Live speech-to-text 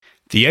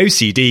The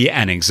OCD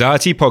and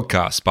Anxiety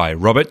Podcast by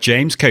Robert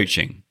James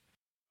Coaching.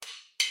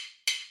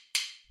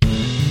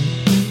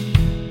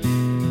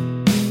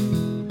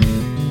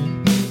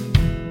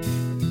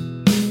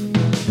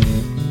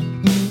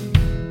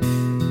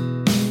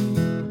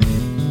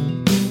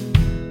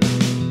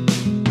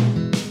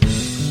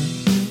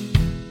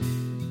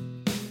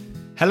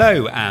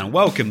 Hello and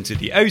welcome to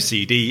the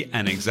OCD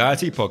and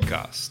Anxiety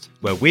Podcast,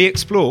 where we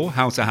explore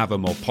how to have a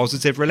more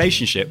positive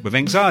relationship with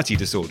anxiety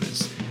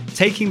disorders,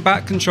 taking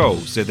back control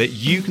so that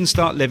you can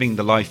start living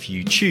the life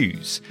you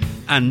choose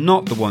and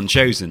not the one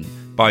chosen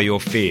by your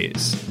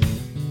fears.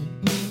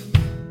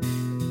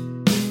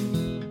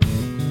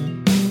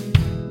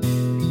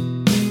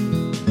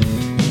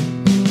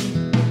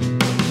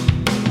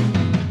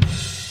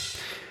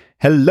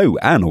 Hello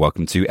and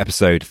welcome to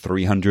episode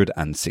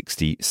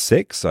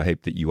 366. I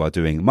hope that you are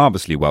doing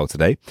marvelously well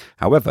today.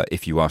 However,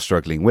 if you are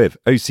struggling with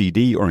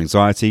OCD or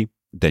anxiety,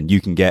 then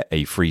you can get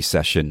a free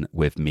session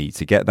with me.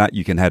 To get that,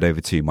 you can head over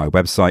to my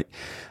website,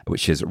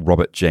 which is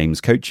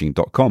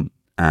robertjamescoaching.com.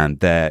 And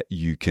there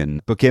you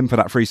can book in for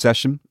that free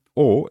session.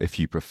 Or if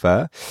you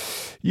prefer,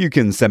 you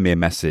can send me a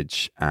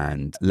message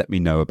and let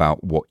me know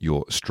about what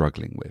you're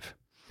struggling with.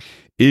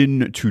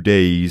 In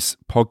today's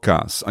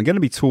podcast, I'm going to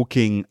be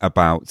talking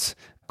about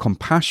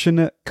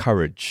compassionate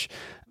courage,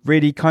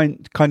 really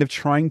kind of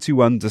trying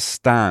to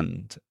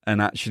understand and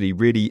actually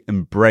really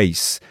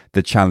embrace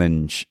the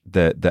challenge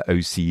that the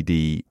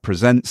OCD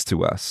presents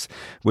to us,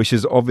 which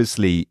is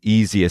obviously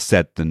easier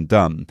said than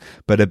done.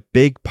 But a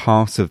big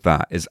part of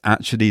that is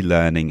actually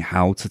learning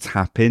how to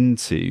tap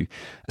into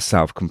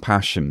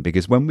self-compassion,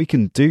 because when we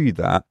can do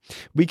that,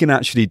 we can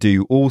actually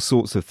do all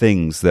sorts of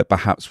things that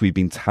perhaps we've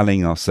been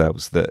telling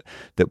ourselves that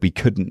we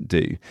couldn't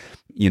do.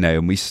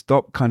 And we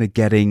stop kind of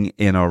getting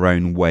in our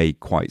own way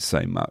quite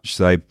so much.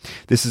 So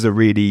this is a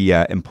really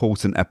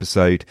important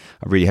episode.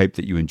 I really hope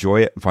that you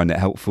enjoy it and find it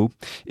helpful.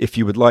 If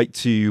you would like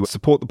to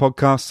support the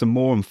podcast some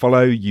more and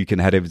follow, you can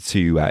head over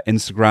to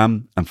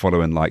Instagram and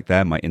follow and like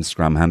there. My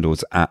Instagram handle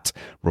is at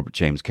Robert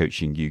James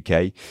Coaching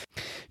UK.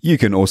 You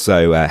can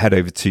also head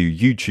over to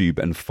YouTube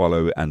and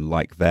follow and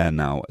like there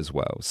now as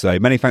well. So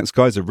many thanks,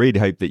 guys. I really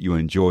hope that you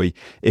enjoy.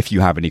 If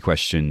you have any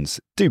questions,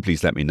 do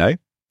please let me know.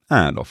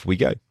 And off we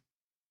go.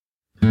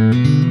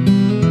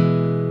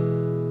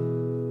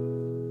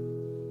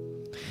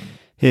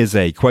 Here's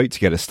a quote to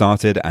get us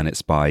started, and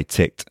it's by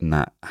Thich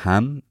Nhat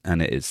Hanh,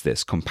 and it is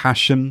this: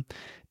 compassion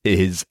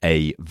is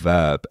a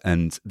verb.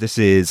 And this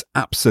is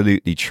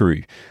absolutely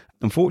true.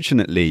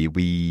 Unfortunately,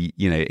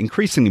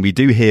 increasingly we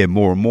do hear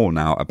more and more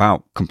now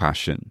about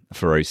compassion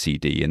for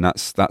OCD, and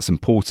that's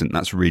important.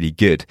 That's really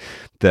good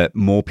that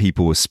more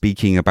people are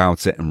speaking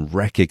about it and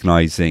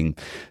recognizing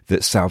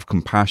that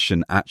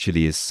self-compassion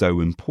actually is so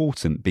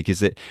important,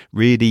 because it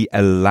really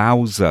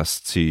allows us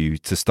to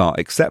start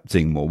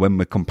accepting more. When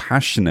we're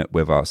compassionate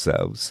with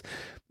ourselves,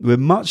 we're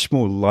much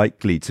more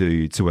likely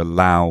to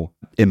allow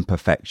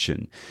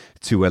imperfection,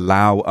 to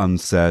allow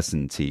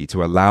uncertainty,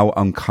 to allow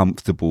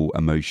uncomfortable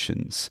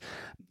emotions.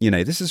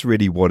 This is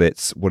really what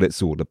it's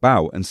all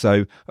about. And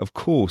so, of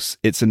course,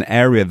 it's an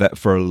area that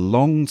for a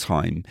long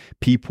time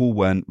people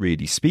weren't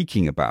really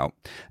speaking about.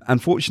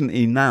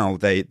 Unfortunately, now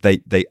they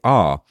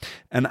are.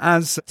 And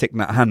as Thich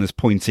Nhat Hanh is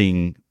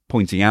pointing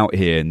out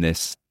here in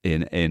this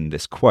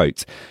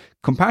quote,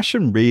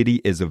 compassion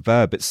really is a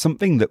verb. It's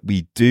something that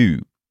we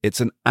do. It's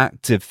an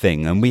active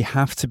thing, and we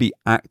have to be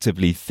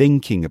actively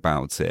thinking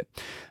about it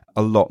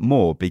a lot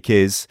more,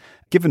 because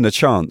given the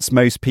chance,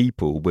 most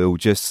people will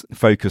just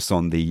focus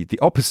on the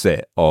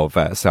opposite of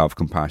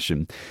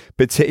self-compassion,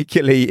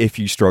 particularly if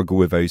you struggle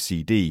with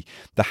OCD.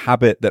 The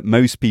habit that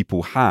most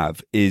people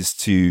have is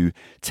to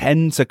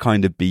tend to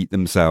kind of beat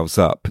themselves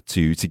up,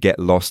 to get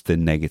lost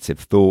in negative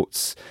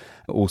thoughts,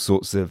 all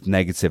sorts of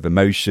negative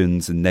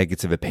emotions and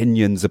negative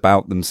opinions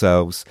about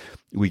themselves.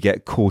 We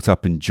get caught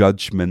up in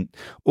judgment,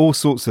 all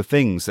sorts of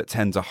things that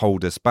tend to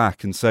hold us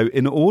back. And so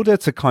in order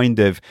to kind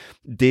of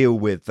deal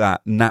with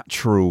that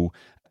natural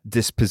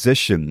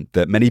disposition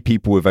that many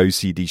people with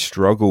OCD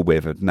struggle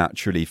with, of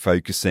naturally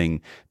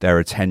focusing their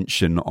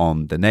attention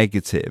on the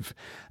negative,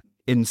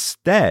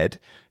 instead,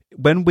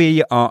 when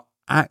we are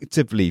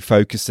actively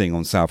focusing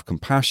on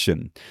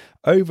self-compassion,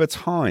 over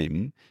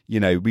time,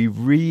 we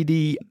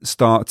really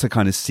start to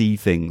kind of see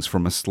things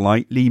from a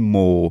slightly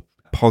more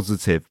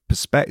positive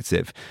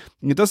perspective.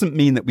 It doesn't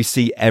mean that we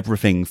see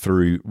everything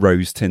through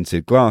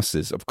rose-tinted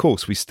glasses. Of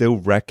course, we still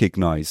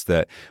recognize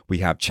that we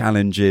have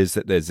challenges,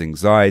 that there's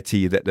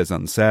anxiety, that there's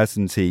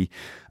uncertainty.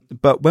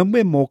 But when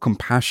we're more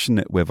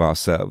compassionate with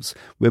ourselves,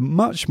 we're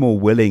much more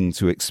willing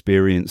to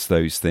experience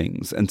those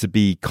things and to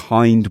be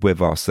kind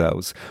with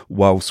ourselves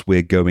whilst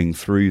we're going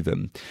through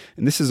them.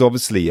 And this is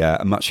obviously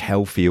a much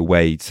healthier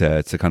way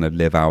to kind of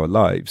live our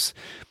lives.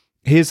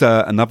 Here's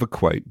another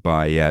quote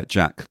by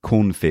Jack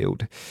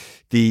Cornfield.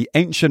 The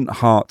ancient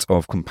heart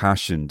of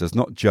compassion does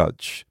not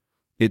judge.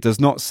 It does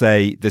not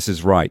say this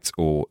is right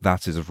or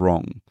that is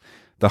wrong.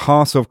 The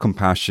heart of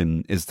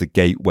compassion is the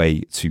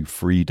gateway to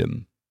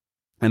freedom.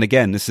 And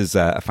again, this is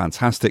a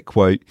fantastic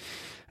quote.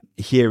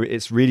 Here,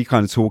 it's really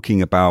kind of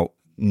talking about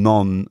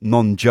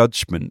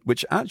non-judgment,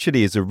 which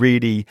actually is a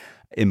really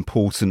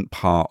important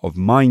part of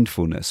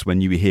mindfulness.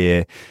 When you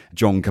hear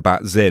Jon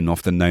Kabat-Zinn,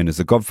 often known as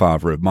the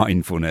godfather of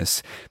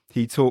mindfulness,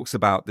 he talks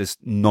about this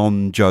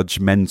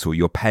non-judgmental.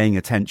 You're paying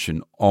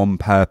attention on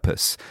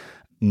purpose,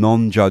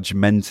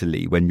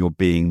 non-judgmentally. When you're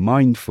being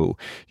mindful,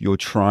 you're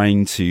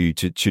trying to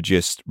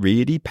just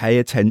really pay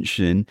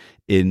attention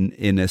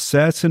in a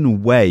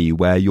certain way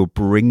where you're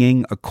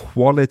bringing a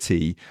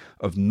quality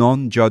of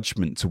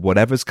non-judgment to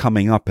whatever's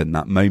coming up in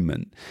that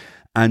moment.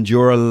 And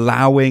you're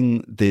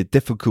allowing the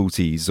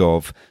difficulties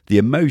of the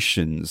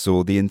emotions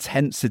or the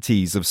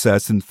intensities of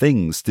certain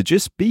things to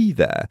just be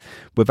there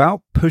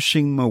without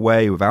pushing them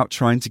away, without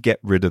trying to get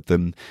rid of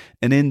them.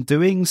 And in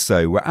doing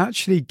so, we're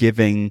actually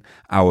giving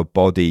our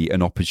body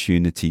an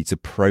opportunity to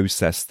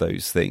process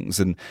those things.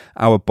 And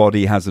our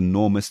body has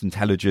enormous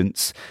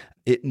intelligence.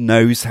 It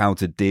knows how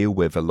to deal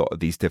with a lot of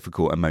these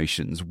difficult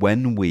emotions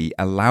when we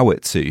allow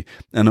it to.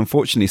 And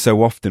unfortunately,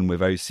 so often with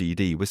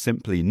OCD, we're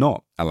simply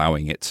not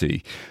allowing it to.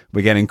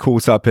 We're getting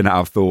caught up in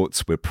our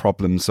thoughts. We're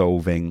problem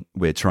solving.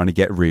 We're trying to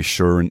get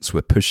reassurance.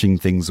 We're pushing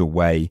things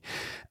away.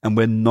 And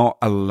we're not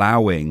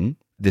allowing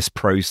this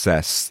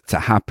process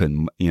to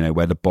happen,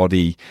 where the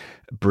body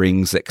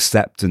brings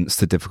acceptance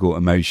to difficult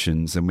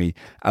emotions and we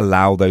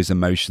allow those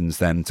emotions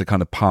then to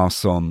kind of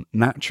pass on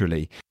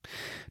naturally.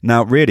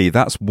 Now, really,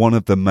 that's one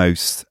of the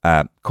most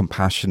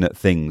compassionate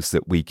things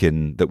that we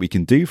can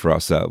do for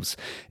ourselves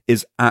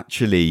is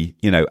actually,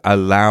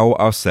 allow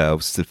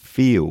ourselves to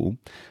feel,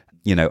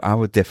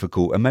 our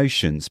difficult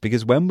emotions.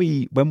 Because when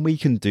we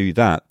can do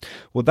that,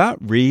 well, that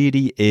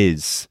really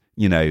is,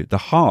 the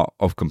heart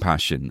of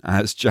compassion.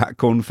 As Jack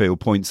Cornfield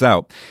points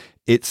out,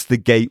 it's the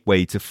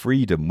gateway to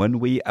freedom. When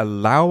we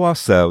allow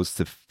ourselves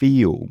to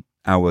feel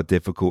our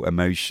difficult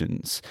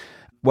emotions,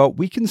 well,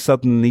 we can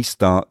suddenly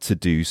start to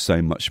do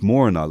so much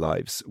more in our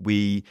lives.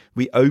 We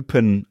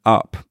open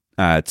up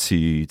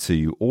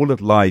to all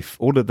of life,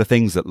 all of the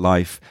things that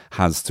life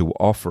has to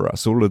offer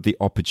us, all of the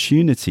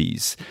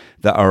opportunities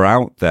that are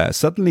out there.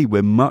 Suddenly,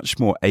 we're much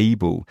more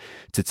able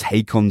to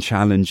take on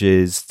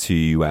challenges,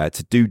 to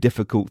do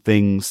difficult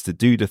things, to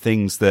do the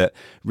things that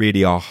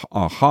really our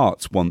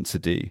hearts want to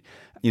do.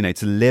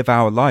 To live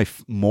our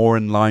life more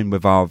in line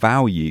with our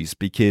values,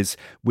 because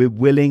we're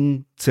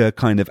willing to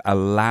kind of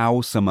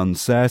allow some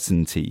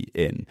uncertainty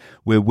in.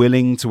 We're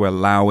willing to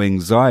allow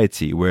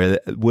anxiety. We're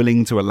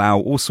willing to allow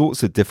all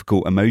sorts of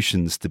difficult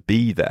emotions to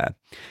be there.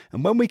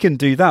 And when we can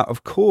do that,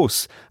 of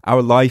course,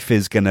 our life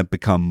is going to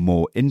become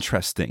more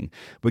interesting.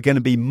 We're going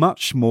to be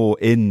much more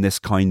in this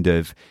kind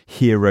of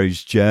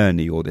hero's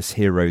journey or this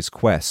hero's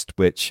quest,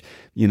 which,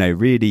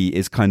 really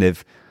is kind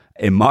of,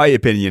 in my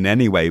opinion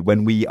anyway,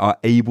 when we are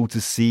able to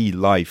see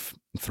life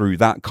through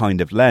that kind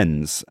of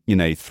lens,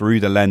 through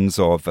the lens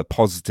of a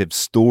positive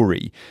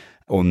story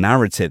or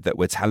narrative that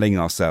we're telling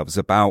ourselves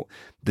about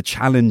the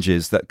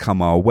challenges that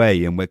come our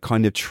way, and we're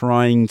kind of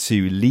trying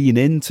to lean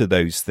into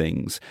those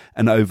things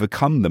and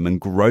overcome them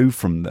and grow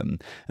from them.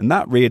 And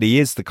that really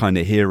is the kind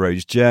of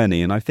hero's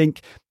journey. And I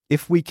think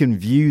if we can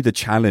view the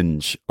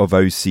challenge of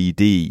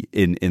OCD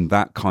in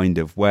that kind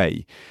of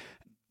way,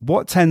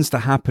 what tends to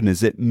happen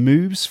is it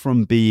moves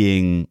from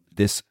being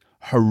this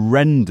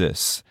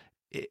horrendous,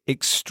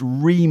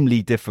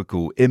 extremely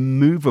difficult,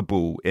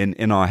 immovable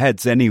in our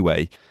heads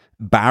anyway,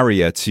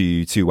 barrier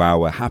to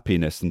our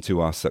happiness and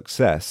to our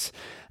success.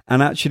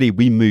 And actually,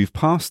 we move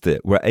past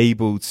it. We're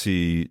able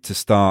to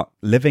start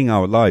living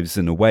our lives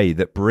in a way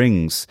that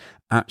brings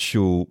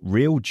actual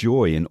real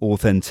joy and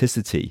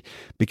authenticity,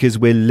 because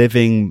we're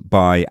living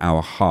by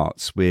our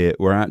hearts.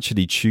 We're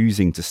actually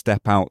choosing to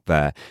step out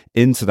there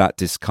into that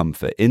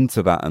discomfort,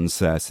 into that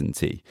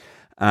uncertainty,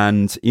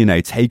 and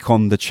take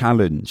on the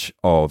challenge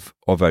of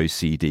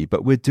OCD.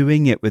 But we're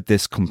doing it with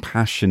this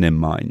compassion in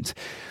mind,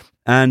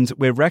 and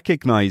we're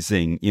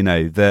recognizing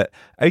that,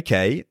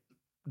 okay,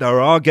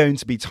 there are going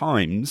to be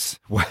times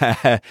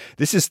where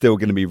this is still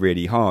going to be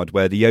really hard,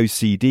 where the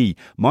OCD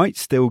might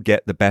still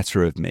get the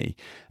better of me.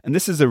 And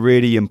this is a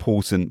really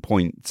important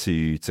point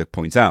to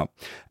point out.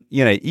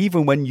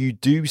 Even when you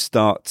do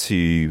start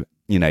to,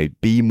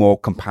 be more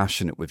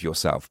compassionate with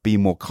yourself, be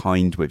more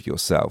kind with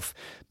yourself,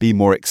 be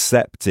more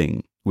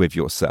accepting with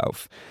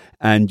yourself,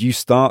 and you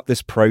start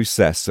this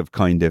process of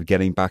kind of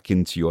getting back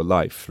into your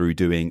life through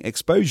doing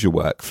exposure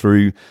work,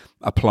 through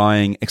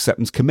applying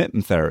acceptance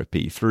commitment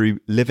therapy, through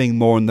living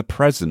more in the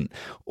present.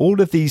 All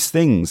of these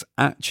things,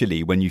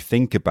 actually, when you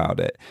think about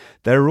it,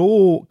 they're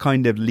all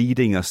kind of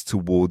leading us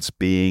towards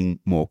being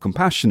more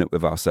compassionate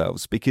with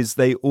ourselves, because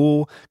they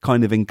all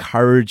kind of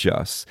encourage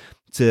us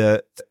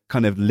to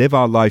kind of live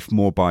our life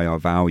more by our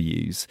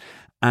values,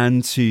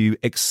 and to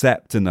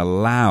accept and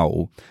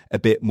allow a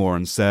bit more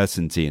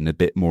uncertainty and a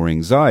bit more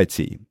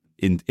anxiety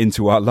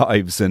into our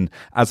lives. And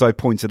as I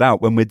pointed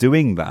out, when we're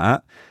doing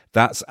that,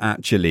 that's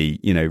actually,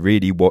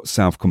 really what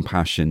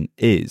self-compassion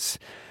is.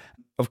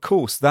 Of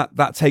course,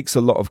 that takes a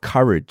lot of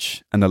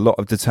courage and a lot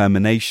of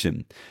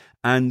determination.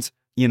 And,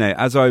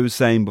 as I was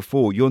saying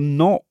before, you're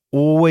not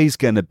always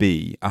going to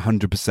be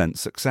 100%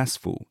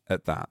 successful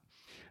at that.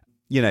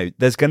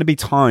 there's going to be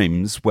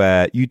times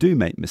where you do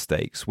make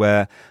mistakes,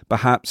 where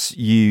perhaps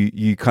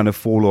you kind of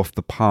fall off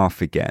the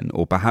path again,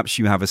 or perhaps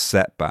you have a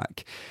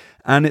setback.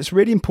 And it's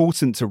really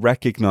important to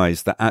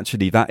recognize that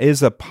actually that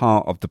is a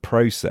part of the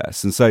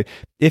process. And so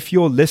if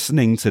you're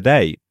listening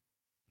today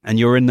and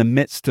you're in the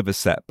midst of a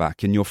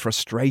setback and you're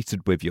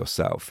frustrated with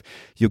yourself,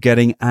 you're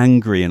getting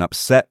angry and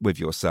upset with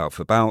yourself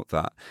about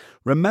that,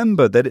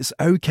 remember that it's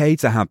okay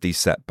to have these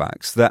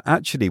setbacks, that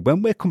actually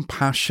when we're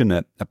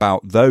compassionate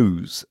about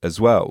those as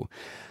well,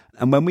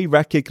 and when we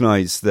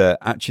recognize that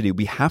actually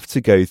we have to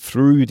go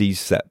through these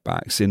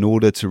setbacks in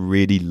order to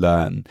really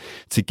learn,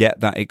 to get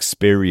that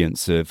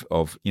experience of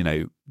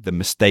the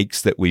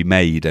mistakes that we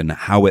made and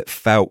how it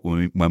felt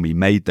when we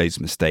made those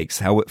mistakes,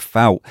 how it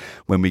felt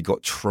when we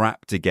got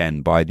trapped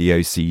again by the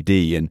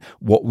OCD, and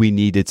what we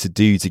needed to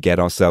do to get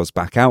ourselves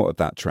back out of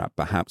that trap.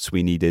 Perhaps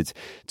we needed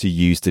to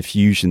use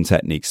diffusion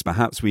techniques.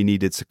 Perhaps we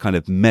needed to kind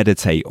of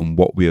meditate on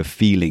what we were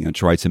feeling and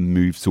try to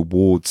move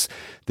towards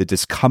the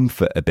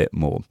discomfort a bit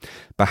more.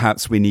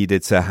 Perhaps we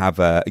needed to have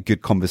a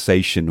good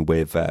conversation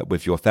with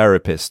your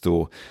therapist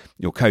or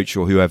your coach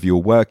or whoever you're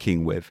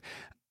working with.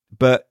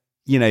 But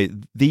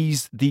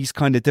these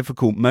kind of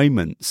difficult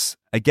moments,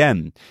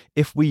 again,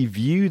 if we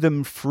view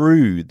them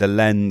through the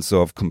lens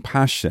of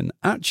compassion,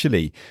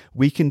 actually,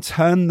 we can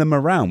turn them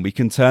around. We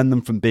can turn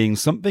them from being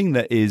something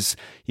that is,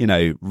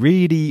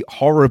 really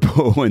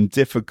horrible and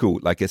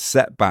difficult, like a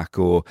setback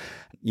or,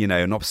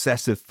 an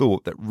obsessive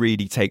thought that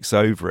really takes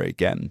over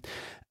again.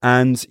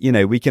 And,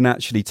 we can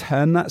actually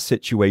turn that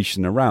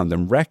situation around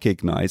and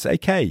recognize,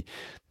 okay,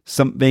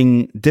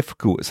 something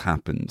difficult has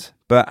happened,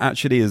 but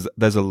actually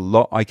there's a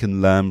lot I can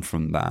learn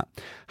from that.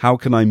 How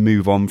can I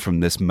move on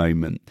from this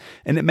moment?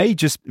 And it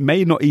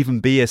may not even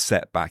be a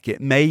setback. It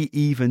may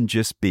even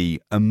just be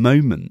a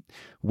moment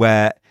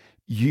where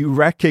you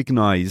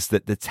recognize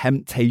that the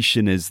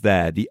temptation is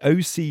there. The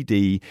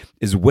OCD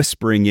is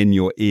whispering in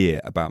your ear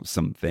about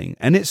something,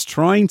 and it's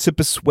trying to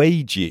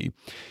persuade you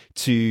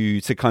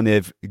to kind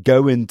of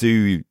go and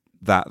do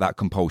that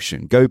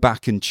compulsion. Go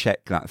back and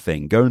check that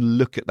thing. Go and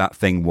look at that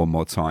thing one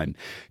more time.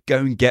 Go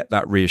and get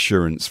that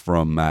reassurance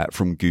from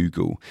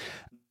Google.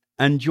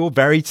 And you're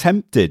very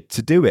tempted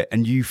to do it.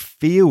 And you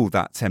feel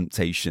that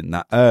temptation,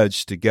 that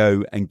urge to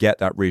go and get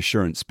that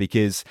reassurance,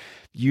 because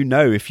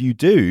if you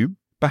do,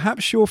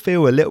 perhaps you'll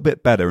feel a little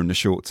bit better in the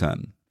short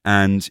term.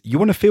 And you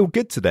want to feel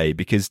good today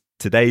because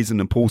today's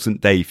an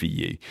important day for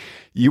you.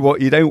 You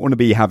don't want to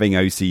be having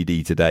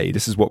OCD today.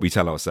 This is what we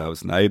tell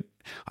ourselves. No,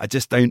 I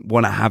just don't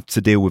want to have to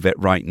deal with it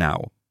right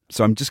now.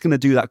 So I'm just going to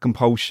do that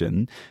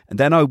compulsion, and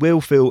then I will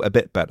feel a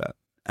bit better.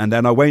 And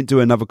then I won't do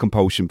another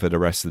compulsion for the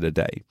rest of the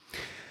day.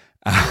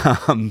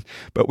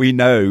 But we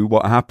know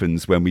what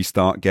happens when we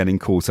start getting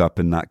caught up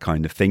in that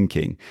kind of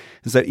thinking.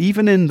 And so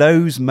even in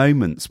those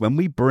moments, when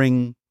we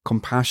bring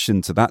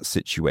compassion to that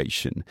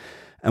situation,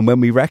 and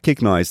when we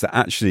recognize that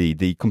actually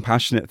the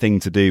compassionate thing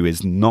to do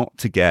is not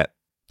to get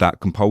that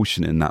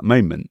compulsion in that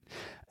moment.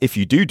 If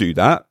you do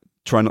that,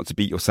 try not to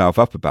beat yourself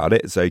up about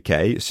it. It's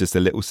okay. It's just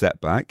a little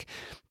setback.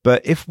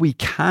 But if we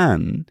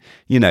can,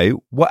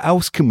 what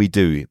else can we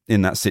do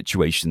in that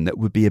situation that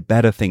would be a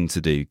better thing to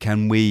do?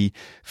 Can we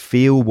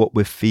feel what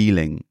we're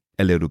feeling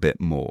a little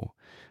bit more?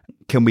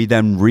 Can we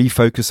then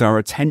refocus our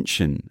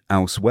attention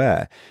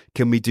elsewhere?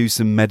 Can we do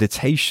some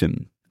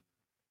meditation?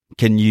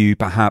 Can you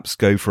perhaps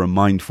go for a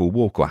mindful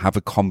walk or have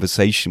a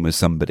conversation with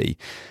somebody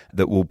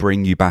that will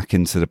bring you back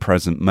into the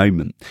present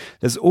moment?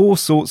 There's all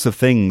sorts of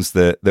things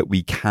that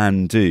we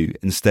can do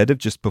instead of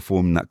just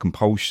performing that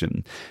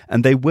compulsion.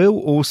 And they will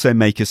also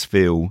make us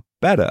feel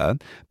better,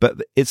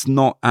 but it's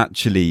not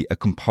actually a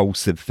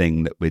compulsive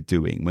thing that we're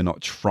doing. We're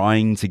not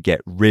trying to get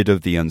rid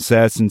of the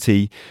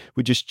uncertainty.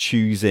 We're just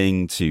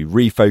choosing to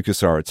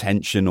refocus our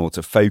attention or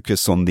to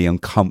focus on the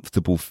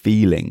uncomfortable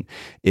feeling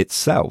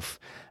itself.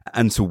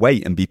 And to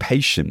wait and be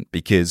patient,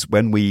 because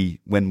when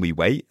we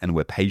wait and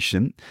we're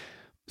patient,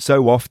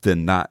 so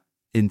often that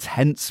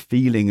intense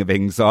feeling of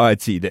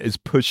anxiety that is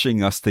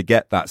pushing us to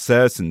get that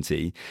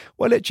certainty,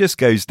 well, it just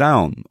goes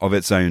down of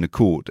its own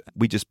accord.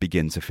 We just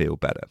begin to feel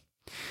better.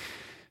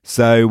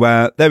 So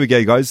there we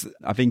go, guys.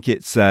 I think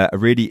it's a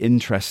really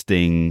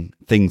interesting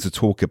thing to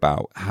talk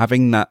about,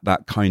 having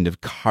that kind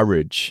of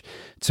courage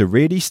to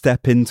really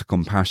step into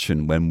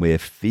compassion when we're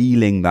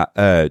feeling that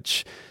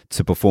urge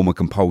to perform a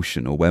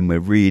compulsion or when we're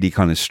really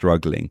kind of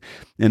struggling.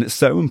 And it's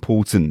so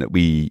important that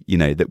we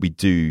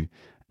do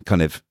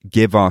kind of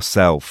give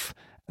ourselves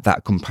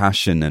that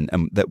compassion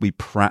and that we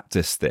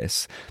practice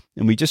this.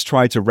 And we just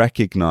try to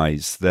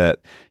recognize that,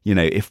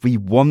 if we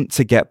want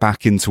to get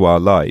back into our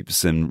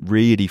lives and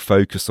really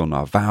focus on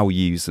our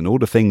values and all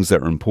the things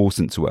that are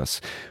important to us,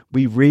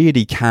 we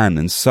really can.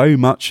 And so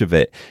much of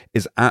it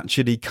is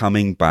actually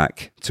coming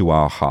back to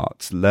our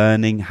hearts,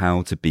 learning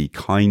how to be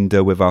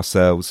kinder with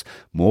ourselves,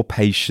 more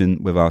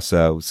patient with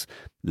ourselves,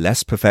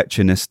 less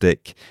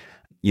perfectionistic,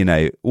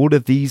 all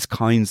of these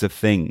kinds of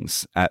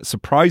things.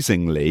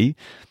 Surprisingly,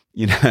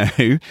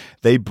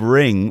 they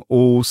bring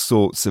all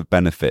sorts of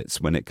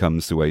benefits when it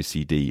comes to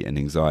OCD and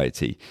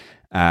anxiety.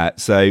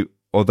 So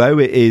although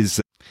it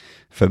is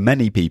for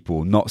many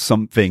people, not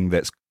something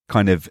that's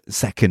kind of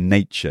second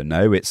nature.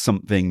 No, it's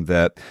something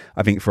that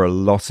I think for a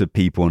lot of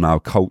people in our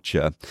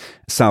culture,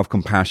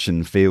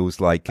 self-compassion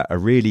feels like a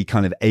really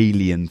kind of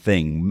alien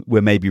thing.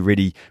 We're maybe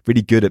really,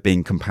 really good at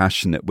being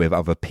compassionate with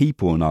other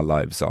people in our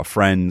lives, our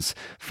friends,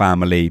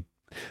 family.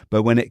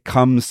 But when it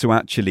comes to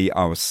actually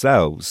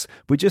ourselves,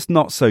 we're just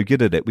not so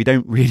good at it. We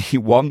don't really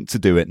want to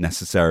do it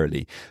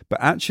necessarily.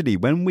 But actually,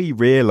 when we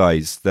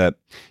realize that,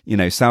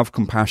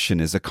 self-compassion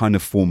is a kind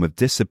of form of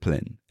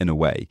discipline in a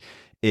way,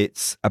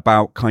 it's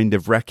about kind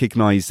of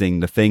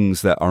recognizing the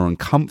things that are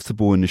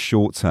uncomfortable in the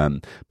short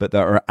term, but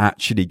that are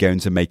actually going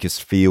to make us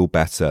feel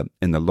better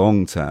in the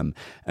long term,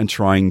 and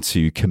trying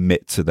to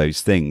commit to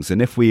those things.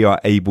 And if we are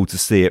able to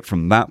see it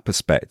from that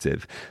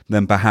perspective,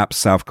 then perhaps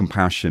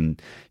self-compassion,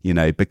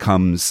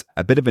 becomes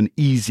a bit of an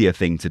easier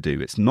thing to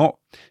do. It's not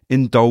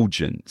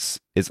indulgence.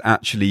 It's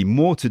actually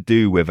more to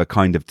do with a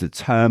kind of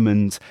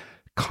determined,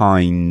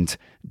 kind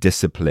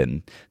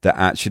discipline that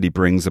actually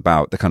brings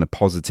about the kind of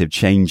positive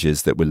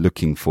changes that we're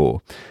looking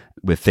for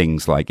with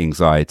things like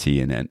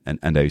anxiety and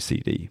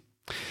OCD.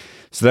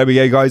 So there we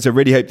go, guys. I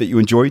really hope that you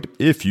enjoyed.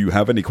 If you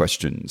have any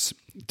questions,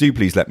 do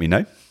please let me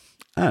know,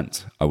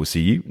 and I will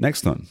see you next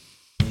time.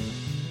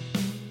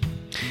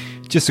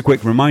 Just a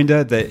quick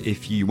reminder that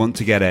if you want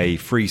to get a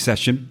free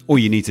session, all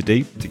you need to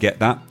do to get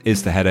that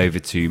is to head over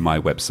to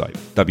my website,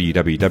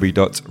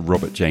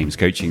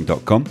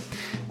 www.robertjamescoaching.com.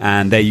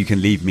 And there you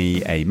can leave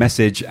me a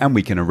message and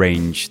we can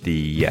arrange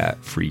the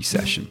free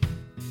session.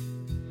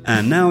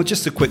 And now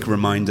just a quick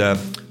reminder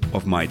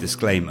of my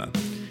disclaimer.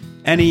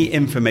 Any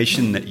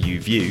information that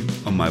you view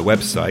on my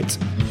website,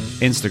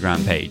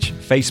 Instagram page,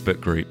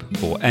 Facebook group,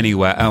 or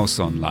anywhere else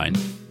online,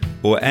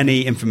 or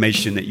any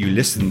information that you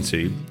listen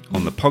to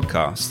on the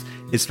podcast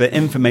is for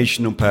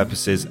informational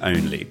purposes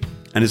only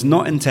and is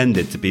not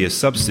intended to be a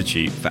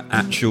substitute for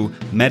actual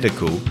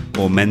medical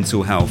or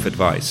mental health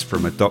advice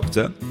from a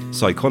doctor,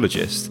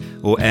 psychologist,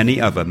 or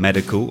any other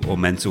medical or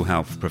mental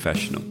health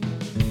professional.